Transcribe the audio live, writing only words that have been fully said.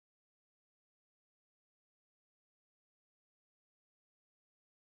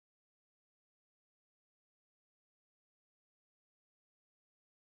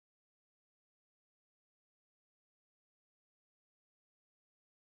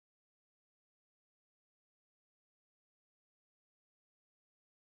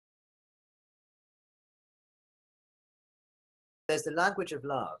there's the language of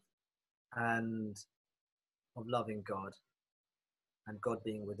love and of loving God and God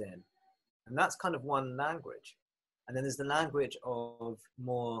being within. And that's kind of one language. And then there's the language of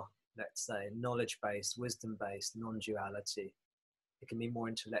more, let's say, knowledge-based, wisdom-based, non-duality. It can be more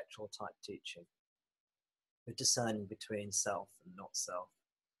intellectual type teaching. We're discerning between self and not self.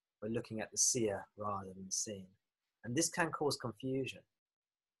 We're looking at the seer rather than the seen. And this can cause confusion.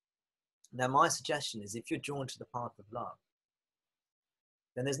 Now, my suggestion is if you're drawn to the path of love,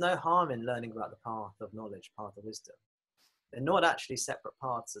 then there's no harm in learning about the path of knowledge, path of wisdom. They're not actually separate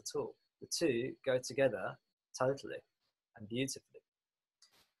paths at all. The two go together totally and beautifully.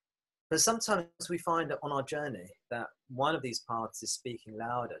 But sometimes we find on our journey that one of these paths is speaking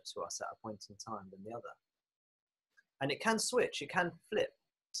louder to us at a point in time than the other. And it can switch, it can flip.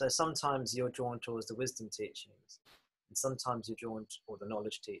 So sometimes you're drawn towards the wisdom teachings, and sometimes you're drawn toward the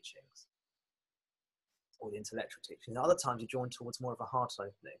knowledge teachings, or the intellectual teachings. Other times you're drawn towards more of a heart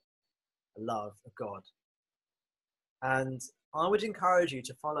opening, a love, a God. And I would encourage you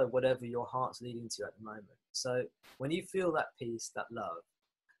to follow whatever your heart's leading to at the moment. So when you feel that peace, that love,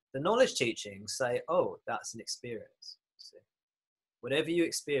 the knowledge teachings say, oh, that's an experience. See? Whatever you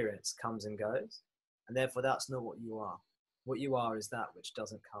experience comes and goes, and therefore that's not what you are. What you are is that which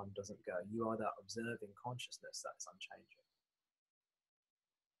doesn't come, doesn't go. You are that observing consciousness that's unchanging.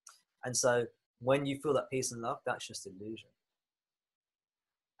 And so when you feel that peace and love, that's just illusion.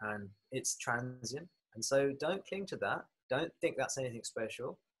 And it's transient. And so don't cling to that. Don't think that's anything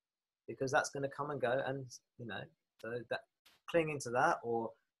special, because that's going to come and go. And, you know, so that clinging to that or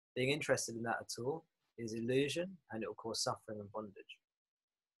being interested in that at all is illusion, and it will cause suffering and bondage.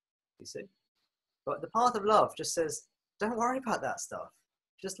 You see? But the path of love just says, don't worry about that stuff.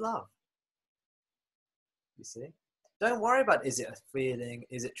 Just love. You see? Don't worry about, is it a feeling?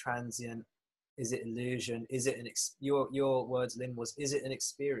 Is it transient? Is it illusion? Is it your words, Lynn, was, is it an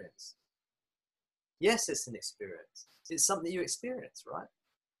experience? Yes, it's an experience. It's something you experience, right?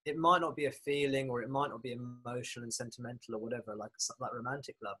 It might not be a feeling, or it might not be emotional and sentimental or whatever, like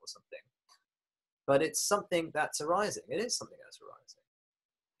romantic love or something. But it's something that's arising. It is something that's arising.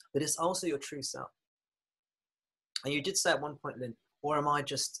 But it's also your true self. And you did say at one point, Lynn, or am I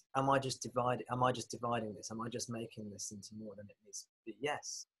just dividing this? Am I just making this into more than it needs to be?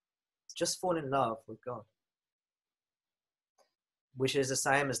 Yes. Just fall in love with God, which is the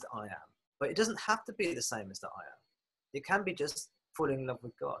same as the I am. But it doesn't have to be the same as the I am. It can be just falling in love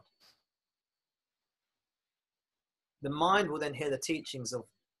with God. The mind will then hear the teachings of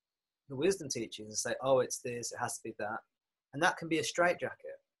the wisdom teachings and say, oh, it's this, it has to be that. And that can be a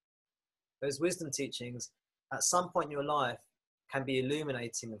straitjacket. Those wisdom teachings, at some point in your life, can be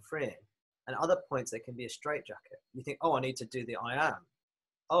illuminating and freeing. And at other points, they can be a straitjacket. You think, oh, I need to do the I am.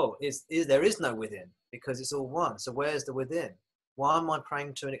 Oh, there is no within, because it's all one. So where's the within? Why am I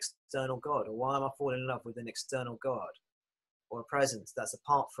praying to an external God? Or why am I falling in love with an external God? Or a presence that's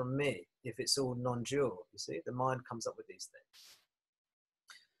apart from me, if it's all non-dual? You see, the mind comes up with these things.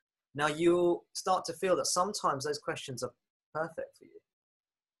 Now you'll start to feel that sometimes those questions are perfect for you,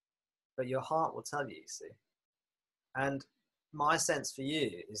 but your heart will tell you, you see. And my sense for you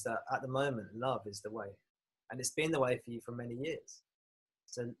is that at the moment, love is the way. And it's been the way for you for many years.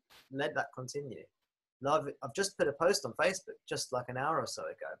 So let that continue. Love, I've just put a post on Facebook just like an hour or so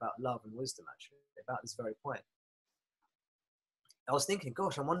ago about love and wisdom, actually, about this very point. I was thinking,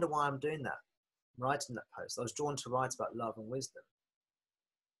 gosh, I wonder why I'm doing that, writing that post. I was drawn to write about love and wisdom.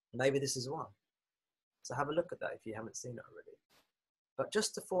 Maybe this is one. So have a look at that if you haven't seen it already. But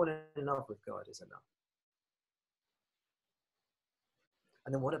just to fall in love with God is enough.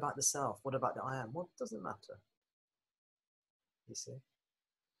 And then what about the self? What about the I am? Well, it doesn't matter. You see?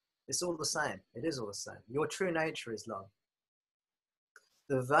 It's all the same. It is all the same. Your true nature is love.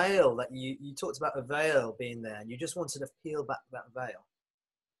 The veil that you talked about, a veil being there, and you just wanted to peel back that veil.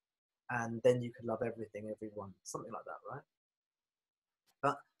 And then you could love everything, everyone, something like that, right?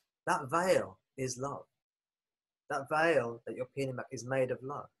 But that veil is love. That veil that you're peeling back is made of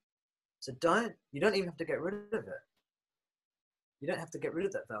love. So you don't even have to get rid of it. You don't have to get rid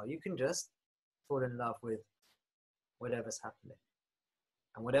of that veil. You can just fall in love with whatever's happening.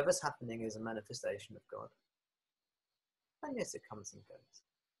 And whatever's happening is a manifestation of God. And yes, it comes and goes.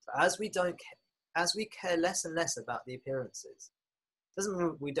 So as we care less and less about the appearances, doesn't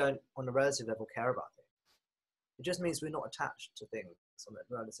mean we don't, on a relative level, care about things. It just means we're not attached to things on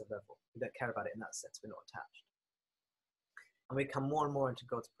a relative level. We don't care about it in that sense. We're not attached. And we come more and more into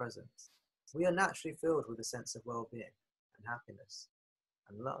God's presence. We are naturally filled with a sense of well-being and happiness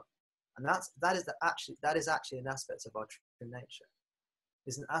and love. And that is actually an aspect of our true nature.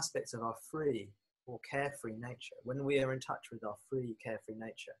 It's an aspect of our free or carefree nature, when we are in touch with our free, carefree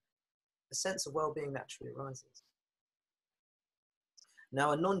nature, a sense of well-being naturally arises.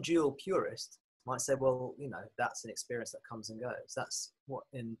 Now, a non-dual purist might say, well, that's an experience that comes and goes. That's what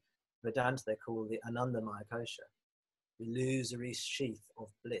in Vedanta they call the anandamaya kosha, the illusory sheath of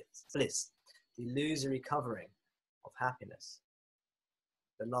bliss, the illusory covering of happiness,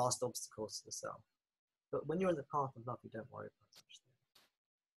 the last obstacles to the self. But when you're in the path of love, you don't worry about such things.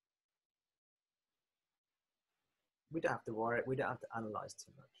 We don't have to worry. We don't have to analyze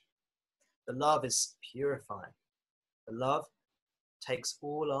too much. The love is purifying. The love takes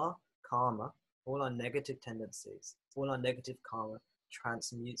all our karma, all our negative tendencies, all our negative karma,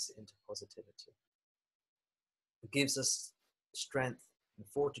 transmutes it into positivity. It gives us strength and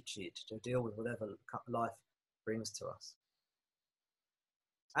fortitude to deal with whatever life brings to us.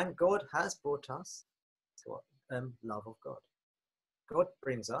 And God has brought us to love of God. God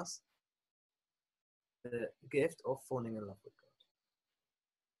brings us the gift of falling in love with God.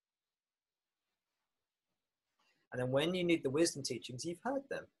 And then when you need the wisdom teachings, you've heard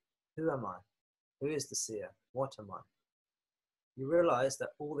them. Who am I? Who is the seer? What am I? You realize that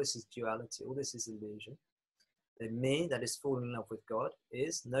all this is duality, all this is illusion. The me that is falling in love with God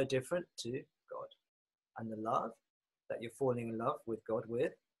is no different to God. And the love that you're falling in love with God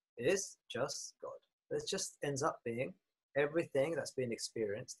with is just God. It just ends up being everything that's been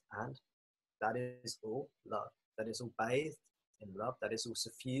experienced, and that is all love. That is all bathed in love. That is all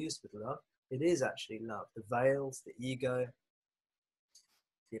suffused with love. It is actually love. The veils, the ego,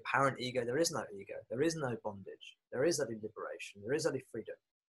 the apparent ego, there is no ego. There is no bondage. There is only liberation. There is only freedom.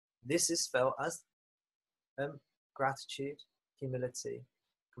 This is felt as gratitude, humility,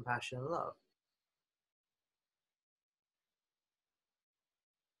 compassion, and love.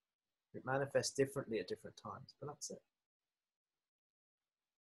 It manifests differently at different times, but that's it.